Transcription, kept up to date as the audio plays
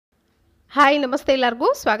Hi ನಮಸ್ತೆ ಎಲ್ಲರಿಗೂ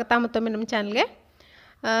ಸ್ವಾಗತ ಮತ್ತೊಮ್ಮೆ ನಮ್ಮ ಚಾನಲ್ಗೆ.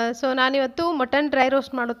 ಸೊ ನಾನಿವತ್ತು ಮಟನ್ ಡ್ರೈ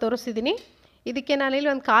ರೋಸ್ಟ್ ಮಾಡೋದು ತೋರಿಸ್ತಿದ್ದೀನಿ. ಇದಕ್ಕೆ ನಾನಿಲ್ಲಿ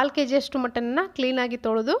ಒಂದು 1/4 kg ಅಷ್ಟು ಮಟನ್ನ ಕ್ಲೀನಾಗಿ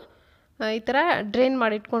ತೊಳೆದು ಈ ಥರ ಡ್ರೈನ್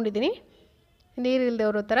ಮಾಡಿ ಇಟ್ಕೊಂಡಿದ್ದೀನಿ, ನೀರಿಲ್ಲದೆ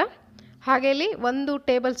ಇರೋ ಥರ. ಹಾಗೆ ಇಲ್ಲಿ 1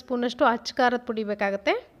 ಟೇಬಲ್ ಸ್ಪೂನಷ್ಟು ಅಚ್ಚ ಖಾರದ ಪುಡಿ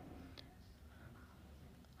ಬೇಕಾಗುತ್ತೆ.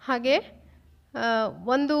 ಹಾಗೆ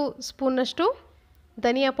 1 ಸ್ಪೂನಷ್ಟು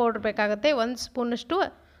ಧನಿಯಾ ಪೌಡ್ರ್ ಬೇಕಾಗುತ್ತೆ, 1 ಸ್ಪೂನಷ್ಟು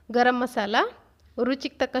ಗರಂ ಮಸಾಲ,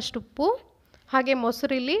 ರುಚಿಗೆ ತಕ್ಕಷ್ಟು ಉಪ್ಪು, ಹಾಗೆ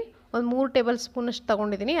ಮೊಸರಲ್ಲಿ ಒಂದು 3 ಟೇಬಲ್ ಸ್ಪೂನಷ್ಟು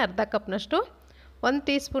ತೊಗೊಂಡಿದ್ದೀನಿ, ಅರ್ಧ ಕಪ್ನಷ್ಟು. 1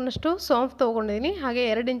 ಟೀ ಸ್ಪೂನಷ್ಟು ಸೋಂಫು ತೊಗೊಂಡಿದ್ದೀನಿ. ಹಾಗೆ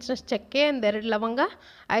 2 ಇಂಚಿನಷ್ಟು ಚಕ್ಕೆ, 2 ಲವಂಗ,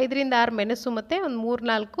 5 ರಿಂದ 6 ಮೆಣಸು ಮತ್ತು ಒಂದು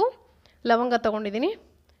 3-4 ಲವಂಗ ತೊಗೊಂಡಿದ್ದೀನಿ.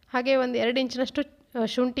 ಹಾಗೆ ಒಂದು 2 ಇಂಚಿನಷ್ಟು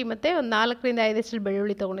ಶುಂಠಿ ಮತ್ತು ಒಂದು 4 ರಿಂದ 5 ಎಸಳು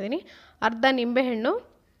ಬೆಳ್ಳುಳ್ಳಿ ತೊಗೊಂಡಿದ್ದೀನಿ. ಅರ್ಧ ನಿಂಬೆಹಣ್ಣು,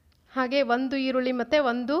 ಹಾಗೆ 1 ಈರುಳ್ಳಿ ಮತ್ತು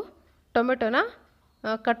 1 ಟೊಮೆಟೊನ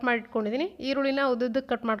ಕಟ್ ಮಾಡಿ ಇಟ್ಕೊಂಡಿದ್ದೀನಿ. ಈರುಳ್ಳಿನ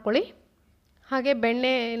ಉದ್ದುದ್ದಕ್ಕೆ ಕಟ್ ಮಾಡ್ಕೊಳ್ಳಿ. ಹಾಗೆ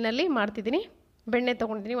ಬೆಣ್ಣೆಯಲ್ಲಿ ಮಾಡ್ತಿದ್ದೀನಿ, ಬೆಣ್ಣೆ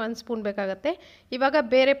ತೊಗೊಂಡಿದ್ದೀನಿ, 1 ಸ್ಪೂನ್ ಬೇಕಾಗುತ್ತೆ. ಇವಾಗ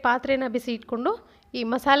ಬೇರೆ ಪಾತ್ರೆನ ಬಿಸಿ ಇಟ್ಕೊಂಡು ಈ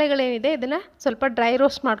ಮಸಾಲೆಗಳೇನಿದೆ ಇದನ್ನು ಸ್ವಲ್ಪ ಡ್ರೈ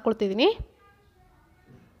ರೋಸ್ಟ್ ಮಾಡ್ಕೊಳ್ತಿದ್ದೀನಿ.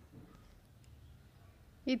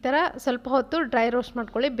 ಈ ಥರ ಸ್ವಲ್ಪ ಹೊತ್ತು ಡ್ರೈ ರೋಸ್ಟ್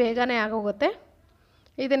ಮಾಡ್ಕೊಳ್ಳಿ, ಬೇಗನೆ ಆಗೋಗುತ್ತೆ.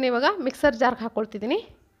 ಇದನ್ನು ಇವಾಗ ಮಿಕ್ಸರ್ ಜಾರ್ಗೆ ಹಾಕ್ಕೊಳ್ತಿದ್ದೀನಿ.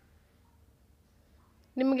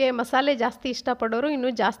 ನಿಮಗೆ ಮಸಾಲೆ ಜಾಸ್ತಿ ಇಷ್ಟಪಡೋರು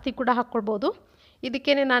ಇನ್ನೂ ಜಾಸ್ತಿ ಕೂಡ ಹಾಕ್ಕೊಳ್ಬೋದು.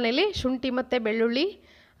 ಇದಕ್ಕೇ ನಾನಿಲ್ಲಿ ಶುಂಠಿ ಮತ್ತು ಬೆಳ್ಳುಳ್ಳಿ,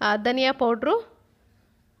 ಧನಿಯಾ ಪೌಡ್ರು,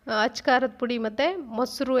 ಅಚ್ಚ ಖಾರದ ಪುಡಿ ಮತ್ತು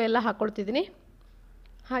ಮೊಸರು ಎಲ್ಲ ಹಾಕ್ಕೊಳ್ತಿದ್ದೀನಿ.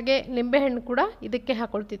 ಹಾಗೆ ನಿಂಬೆಹಣ್ಣು ಕೂಡ ಇದಕ್ಕೆ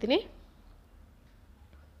ಹಾಕ್ಕೊಳ್ತಿದ್ದೀನಿ.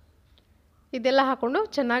 ಇದೆಲ್ಲ ಹಾಕ್ಕೊಂಡು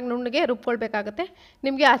ಚೆನ್ನಾಗಿ ನುಣ್ಣಗೆ ರುಬ್ಕೊಳ್ಬೇಕಾಗತ್ತೆ.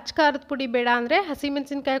 ನಿಮಗೆ ಅಚ್ಚ ಖಾರದ ಪುಡಿ ಬೇಡ ಅಂದರೆ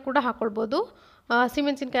ಹಸಿಮೆಣಸಿನ್ಕಾಯಿ ಕೂಡ ಹಾಕ್ಕೊಳ್ಬೋದು.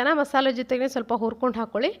 ಹಸಿಮೆಣಸಿನ್ಕಾಯಿನ ಮಸಾಲೆ ಜೊತೆಗೆ ಸ್ವಲ್ಪ ಹುರ್ಕೊಂಡು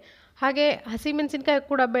ಹಾಕ್ಕೊಳ್ಳಿ. ಹಾಗೆ ಹಸಿಮೆಣಸಿನ್ಕಾಯಿ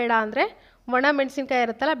ಕೂಡ ಬೇಡ ಅಂದರೆ ಒಣ ಮೆಣಸಿನ್ಕಾಯಿ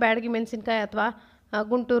ಇರುತ್ತಲ್ಲ, ಬ್ಯಾಡಗಿ ಮೆಣಸಿನ್ಕಾಯಿ ಅಥವಾ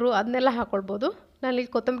ಗುಂಟೂರು, ಅದನ್ನೆಲ್ಲ ಹಾಕ್ಕೊಳ್ಬೋದು. ನಾನಿಲ್ಲಿ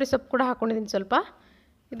ಕೊತ್ತಂಬರಿ ಸೊಪ್ಪು ಕೂಡ ಹಾಕ್ಕೊಂಡಿದ್ದೀನಿ ಸ್ವಲ್ಪ.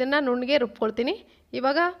 ಇದನ್ನು ನುಣ್ಣಗೆ ರುಬ್ಕೊಳ್ತೀನಿ.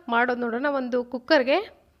 ಇವಾಗ ಮಾಡೋದು ನೋಡೋಣ. ಒಂದು ಕುಕ್ಕರ್ಗೆ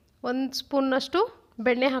 1 ಸ್ಪೂನ್ನಷ್ಟು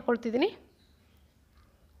ಬೆಣ್ಣೆ ಹಾಕ್ಕೊಳ್ತಿದ್ದೀನಿ.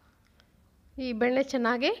 ಈ ಬೆಣ್ಣೆ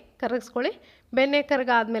ಚೆನ್ನಾಗಿ ಕರಗಿಸ್ಕೊಳ್ಳಿ. ಬೆಣ್ಣೆ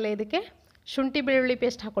ಕರಗಾದ್ಮೇಲೆ ಇದಕ್ಕೆ ಶುಂಠಿ ಬೆಳ್ಳುಳ್ಳಿ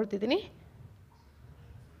ಪೇಸ್ಟ್ ಹಾಕ್ಕೊಳ್ತಿದ್ದೀನಿ.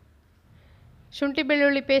 ಶುಂಠಿ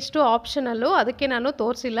ಬೆಳ್ಳುಳ್ಳಿ ಪೇಸ್ಟು ಆಪ್ಷನಲ್ಲು, ಅದಕ್ಕೆ ನಾನು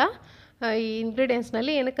ತೋರಿಸಿಲ್ಲ ಈ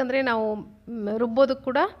ಇಂಗ್ರೀಡಿಯೆಂಟ್ಸ್ನಲ್ಲಿ. ಏನಕ್ಕಂದರೆ ನಾವು ರುಬ್ಬೋದಕ್ಕೆ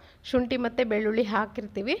ಕೂಡ ಶುಂಠಿ ಮತ್ತು ಬೆಳ್ಳುಳ್ಳಿ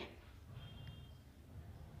ಹಾಕಿರ್ತೀವಿ.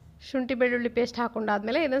 ಶುಂಠಿ ಬೆಳ್ಳುಳ್ಳಿ ಪೇಸ್ಟ್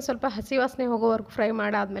ಹಾಕ್ಕೊಂಡಾದ್ಮೇಲೆ ಇದನ್ನು ಸ್ವಲ್ಪ ಹಸಿ ವಾಸನೆ ಹೋಗೋವರೆಗೂ ಫ್ರೈ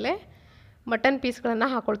ಮಾಡಾದಮೇಲೆ ಮಟನ್ ಪೀಸ್ಗಳನ್ನು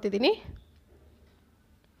ಹಾಕ್ಕೊಳ್ತಿದ್ದೀನಿ.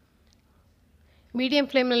 ಮೀಡಿಯಮ್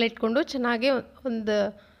ಫ್ಲೇಮ್ನಲ್ಲಿ ಇಟ್ಕೊಂಡು ಚೆನ್ನಾಗಿ ಒಂದು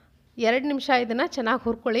 2 ನಿಮಿಷ ಇದನ್ನು ಚೆನ್ನಾಗಿ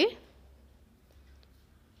ಹುರ್ಕೊಳ್ಳಿ.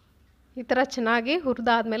 ಈ ಥರ ಚೆನ್ನಾಗಿ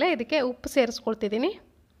ಹುರಿದಾದ್ಮೇಲೆ ಇದಕ್ಕೆ ಉಪ್ಪು ಸೇರಿಸ್ಕೊಳ್ತಿದ್ದೀನಿ.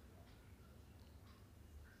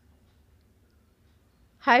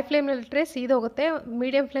 ಹೈ ಫ್ಲೇಮ್ನಲ್ಲಿ ಇಟ್ಟರೆ ಸೀದೋಗುತ್ತೆ.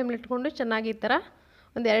 ಮೀಡಿಯಮ್ ಫ್ಲೇಮ್ನಲ್ಲಿ ಇಟ್ಕೊಂಡು ಚೆನ್ನಾಗಿ ಈ ಥರ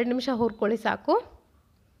ಒಂದು 2 ನಿಮಿಷ ಹುರ್ಕೊಳ್ಳಿ ಸಾಕು.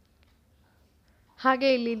 ಹಾಗೆ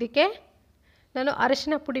ಇಲ್ಲಿ ಇದಕ್ಕೆ ನಾನು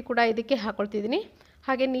ಅರಿಶಿನ ಪುಡಿ ಕೂಡ ಇದಕ್ಕೆ ಹಾಕ್ಕೊಳ್ತಿದ್ದೀನಿ.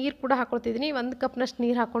 ಹಾಗೆ ನೀರು ಕೂಡ ಹಾಕ್ಕೊಳ್ತಿದ್ದೀನಿ. 1 ಕಪ್ನಷ್ಟು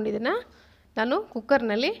ನೀರು ಹಾಕ್ಕೊಂಡಿದ್ದನ್ನು ನಾನು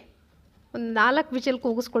ಕುಕ್ಕರ್ನಲ್ಲಿ ಒಂದು 4 ವಿಜಿಲ್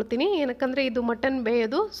ಕೂಗಿಸ್ಕೊಳ್ತೀನಿ. ಏನಕ್ಕಂದರೆ ಇದು ಮಟನ್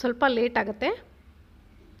ಬೇಯೋದು ಸ್ವಲ್ಪ ಲೇಟ್ ಆಗುತ್ತೆ.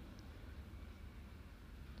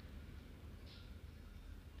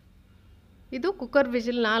 ಇದು ಕುಕ್ಕರ್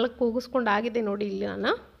ವಿಜಿಲ್ 4 ಕೂಗಿಸ್ಕೊಂಡು ಆಗಿದೆ ನೋಡಿ. ಇಲ್ಲಿ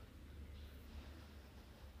ನಾನು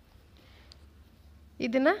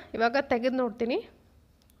ಇದನ್ನು ಇವಾಗ ತೆಗೆದು ನೋಡ್ತೀನಿ.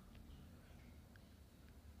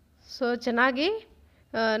 ಸೊ ಚೆನ್ನಾಗಿ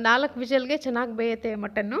 4 ವಿಜಿಲ್ಗೆ ಚೆನ್ನಾಗಿ ಬೇಯುತ್ತೆ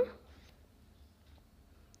ಮಟನ್ನು.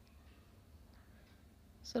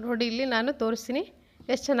 ಸೊ ನೋಡಿ ಇಲ್ಲಿ ನಾನು ತೋರಿಸ್ತೀನಿ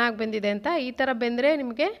ಎಷ್ಟು ಚೆನ್ನಾಗಿ ಬೆಂದಿದೆ ಅಂತ. ಈ ಥರ ಬೆಂದರೆ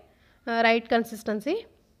ನಿಮಗೆ ರೈಟ್ ಕನ್ಸಿಸ್ಟೆನ್ಸಿ.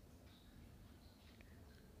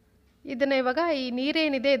 ಇದನ್ನು ಇವಾಗ ಈ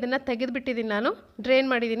ನೀರೇನಿದೆ ಇದನ್ನು ತೆಗೆದುಬಿಟ್ಟಿದ್ದೀನಿ, ನಾನು ಡ್ರೈನ್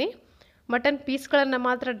ಮಾಡಿದ್ದೀನಿ. ಮಟನ್ ಪೀಸ್ಗಳನ್ನು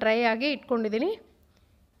ಮಾತ್ರ ಡ್ರೈ ಆಗಿ ಇಟ್ಕೊಂಡಿದ್ದೀನಿ.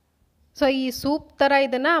 ಸೊ ಈ ಸೂಪ್ ಥರ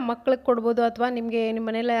ಇದನ್ನು ಮಕ್ಳಿಗೆ ಕೊಡ್ಬೋದು, ಅಥವಾ ನಿಮಗೆ ನಿಮ್ಮ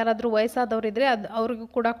ಮನೇಲಿ ಯಾರಾದರೂ ವಯಸ್ಸಾದವ್ರು ಇದ್ದರೆ ಅವ್ರಿಗೂ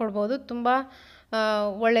ಕೂಡ ಕೊಡ್ಬೋದು. ತುಂಬ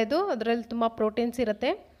ಒಳ್ಳೆಯದು, ಅದರಲ್ಲಿ ತುಂಬ ಪ್ರೋಟೀನ್ಸ್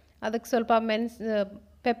ಇರುತ್ತೆ. ಅದಕ್ಕೆ ಸ್ವಲ್ಪ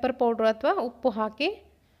ಪೆಪ್ಪರ್ ಪೌಡ್ರು ಅಥವಾ ಉಪ್ಪು ಹಾಕಿ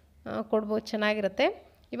ಕೊಡ್ಬೋದು, ಚೆನ್ನಾಗಿರುತ್ತೆ.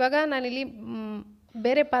 ಇವಾಗ ನಾನಿಲ್ಲಿ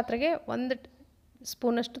ಬೇರೆ ಪಾತ್ರೆಗೆ 1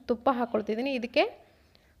 ಸ್ಪೂನಷ್ಟು ತುಪ್ಪ ಹಾಕ್ಕೊಳ್ತಿದ್ದೀನಿ. ಇದಕ್ಕೆ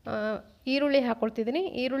ಈರುಳ್ಳಿ ಹಾಕ್ಕೊಳ್ತಿದ್ದೀನಿ.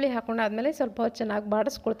 ಈರುಳ್ಳಿ ಹಾಕ್ಕೊಂಡಾದ್ಮೇಲೆ ಸ್ವಲ್ಪ ಹೊತ್ತು ಚೆನ್ನಾಗಿ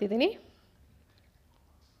ಬಾಡಿಸ್ಕೊಳ್ತಿದ್ದೀನಿ.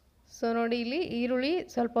 ಸೊ ನೋಡಿ ಇಲ್ಲಿ ಈರುಳ್ಳಿ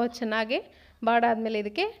ಸ್ವಲ್ಪ ಹೊತ್ತು ಚೆನ್ನಾಗಿ ಬಾಡಾದ್ಮೇಲೆ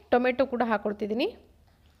ಇದಕ್ಕೆ ಟೊಮೆಟೊ ಕೂಡ ಹಾಕ್ಕೊಳ್ತಿದ್ದೀನಿ.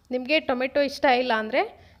 ನಿಮಗೆ ಟೊಮೆಟೊ ಇಷ್ಟ ಇಲ್ಲ ಅಂದರೆ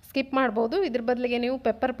ಸ್ಕಿಪ್ ಮಾಡ್ಬೋದು. ಇದ್ರ ಬದಲಿಗೆ ನೀವು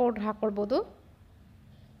ಪೆಪ್ಪರ್ ಪೌಡ್ರ್ ಹಾಕ್ಕೊಳ್ಬೋದು.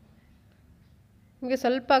 ನಿಮಗೆ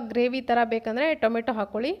ಸ್ವಲ್ಪ ಗ್ರೇವಿ ಥರ ಬೇಕಂದರೆ ಟೊಮೆಟೊ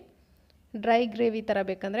ಹಾಕ್ಕೊಳ್ಳಿ, ಡ್ರೈ ಗ್ರೇವಿ ಥರ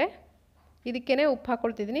ಬೇಕಂದರೆ. ಇದಕ್ಕೇ ಉಪ್ಪು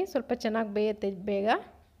ಹಾಕ್ಕೊಳ್ತಿದ್ದೀನಿ, ಸ್ವಲ್ಪ ಚೆನ್ನಾಗಿ ಬೇಯುತ್ತೆ ಬೇಗ.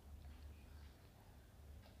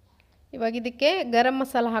 ಇವಾಗ ಇದಕ್ಕೆ ಗರಂ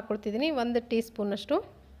ಮಸಾಲ ಹಾಕ್ಕೊಳ್ತಿದ್ದೀನಿ, 1 ಟೀ ಸ್ಪೂನಷ್ಟು.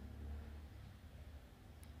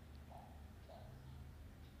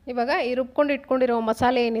 ಇವಾಗ ಈ ರುಬ್ಕೊಂಡು ಇಟ್ಕೊಂಡಿರೋ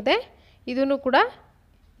ಮಸಾಲೆ ಏನಿದೆ ಇದನ್ನು ಕೂಡ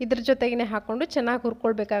ಇದ್ರ ಜೊತೆಗೇ ಹಾಕ್ಕೊಂಡು ಚೆನ್ನಾಗಿ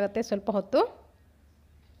ಹುರ್ಕೊಳ್ಬೇಕಾಗತ್ತೆ ಸ್ವಲ್ಪ ಹೊತ್ತು.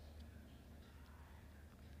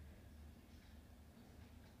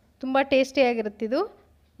 ತುಂಬ ಟೇಸ್ಟಿಯಾಗಿರುತ್ತಿದ್ದು.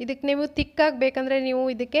 ಇದಕ್ಕೆ ನೀವು ತಿಕ್ಕಾಗಿ ಬೇಕಂದರೆ ನೀವು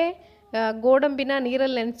ಇದಕ್ಕೆ ಗೋಡಂಬಿನ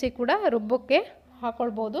ನೀರಲ್ಲಿ ನೆನೆಸಿ ಕೂಡ ರುಬ್ಬಕ್ಕೆ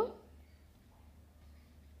ಹಾಕ್ಕೊಳ್ಬೋದು.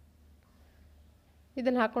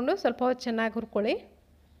 ಇದನ್ನು ಹಾಕ್ಕೊಂಡು ಸ್ವಲ್ಪ ಹೊತ್ತು ಚೆನ್ನಾಗಿ ಹುರ್ಕೊಳ್ಳಿ.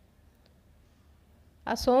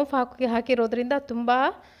 ಆ ಸೋಂಫ್ ಹಾಕಿರೋದ್ರಿಂದ ತುಂಬ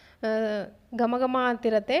ಘಮ ಘಮ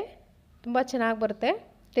ಅಂತಿರುತ್ತೆ, ತುಂಬ ಚೆನ್ನಾಗಿ ಬರುತ್ತೆ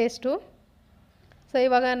ಟೇಸ್ಟು. ಸೊ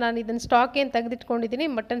ಇವಾಗ ನಾನು ಇದನ್ನು ಸ್ಟಾಕ್ ಏನು ತೆಗೆದಿಟ್ಕೊಂಡಿದ್ದೀನಿ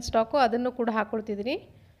ಮಟನ್ ಸ್ಟಾಕು, ಅದನ್ನು ಕೂಡ ಹಾಕ್ಕೊಳ್ತಿದ್ದೀನಿ.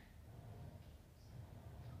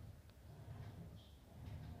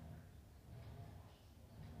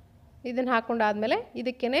 ಇದನ್ನು ಹಾಕ್ಕೊಂಡಾದಮೇಲೆ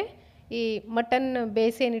ಇದಕ್ಕೇ ಈ ಮಟನ್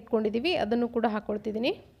ಬೇಯಿಸಿ ಏನು ಇಟ್ಕೊಂಡಿದ್ದೀವಿ ಅದನ್ನು ಕೂಡ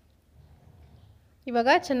ಹಾಕ್ಕೊಳ್ತಿದ್ದೀನಿ. ಇವಾಗ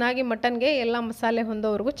ಚೆನ್ನಾಗಿ ಮಟನ್ಗೆ ಎಲ್ಲ ಮಸಾಲೆ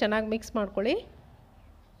ಹೊಂದೋವರೆಗೂ ಚೆನ್ನಾಗಿ ಮಿಕ್ಸ್ ಮಾಡ್ಕೊಳ್ಳಿ.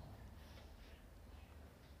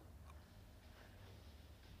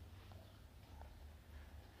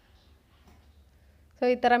 ಸೊ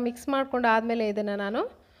ಈ ಥರ ಮಿಕ್ಸ್ ಮಾಡ್ಕೊಂಡು ಆದಮೇಲೆ ಇದನ್ನು ನಾನು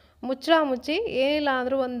ಮುಚ್ಚಿ ಏನಿಲ್ಲ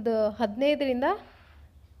ಅಂದರೂ ಒಂದು 15ರಿಂದ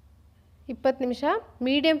 20 ನಿಮಿಷ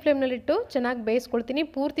ಮೀಡಿಯಮ್ ಫ್ಲೇಮ್ನಲ್ಲಿಟ್ಟು ಚೆನ್ನಾಗಿ ಬೇಯಿಸ್ಕೊಳ್ತೀನಿ.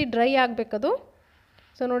 ಪೂರ್ತಿ ಡ್ರೈ ಆಗಬೇಕದು.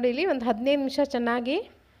 ಸೊ ನೋಡಿ ಇಲ್ಲಿ ಒಂದು 15 ನಿಮಿಷ ಚೆನ್ನಾಗಿ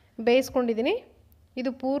ಬೇಯಿಸ್ಕೊಂಡಿದ್ದೀನಿ. ಇದು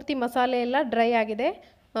ಪೂರ್ತಿ ಮಸಾಲೆ ಎಲ್ಲ ಡ್ರೈ ಆಗಿದೆ.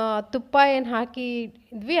 ತುಪ್ಪ ಏನು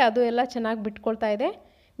ಹಾಕಿದ್ವಿ ಅದು ಎಲ್ಲ ಚೆನ್ನಾಗಿ ಬಿಟ್ಕೊಳ್ತಾ ಇದೆ.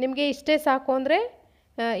 ನಿಮಗೆ ಇಷ್ಟೇ ಸಾಕು ಅಂದರೆ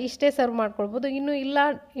ಇಷ್ಟೇ ಸರ್ವ್ ಮಾಡ್ಕೊಳ್ಬೋದು.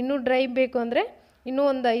 ಇನ್ನೂ ಡ್ರೈ ಬೇಕು ಅಂದರೆ ಇನ್ನೂ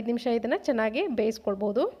ಒಂದು 5 ನಿಮಿಷ ಇದನ್ನು ಚೆನ್ನಾಗಿ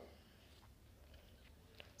ಬೇಯಿಸ್ಕೊಳ್ಬೋದು.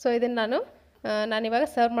 ಸೊ ಇದನ್ನು ನಾನಿವಾಗ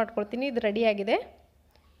ಸರ್ವ್ ಮಾಡ್ಕೊಳ್ತೀನಿ. ಇದು ರೆಡಿಯಾಗಿದೆ.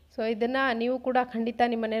 ಸೊ ಇದನ್ನು ನೀವು ಕೂಡ ಖಂಡಿತ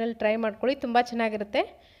ನಿಮ್ಮ ಮನೆಯಲ್ಲಿ ಟ್ರೈ ಮಾಡ್ಕೊಳ್ಳಿ, ತುಂಬ ಚೆನ್ನಾಗಿರುತ್ತೆ.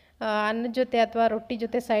 ಅನ್ನದ ಜೊತೆ ಅಥವಾ ರೊಟ್ಟಿ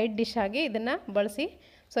ಜೊತೆ ಸೈಡ್ ಡಿಶ್ ಆಗಿ ಇದನ್ನು ಬಳಸಿ.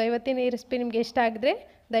 ಸೊ ಇವತ್ತಿನ ಈ ರೆಸಿಪಿ ನಿಮಗೆ ಇಷ್ಟ ಆಗಿದ್ರೆ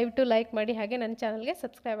ದಯವಿಟ್ಟು ಲೈಕ್ ಮಾಡಿ, ಹಾಗೆ ನನ್ನ ಚಾನಲ್ಗೆ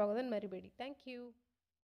ಸಬ್ಸ್ಕ್ರೈಬ್ ಆಗೋದನ್ನು ಮರಿಬೇಡಿ. Thank you.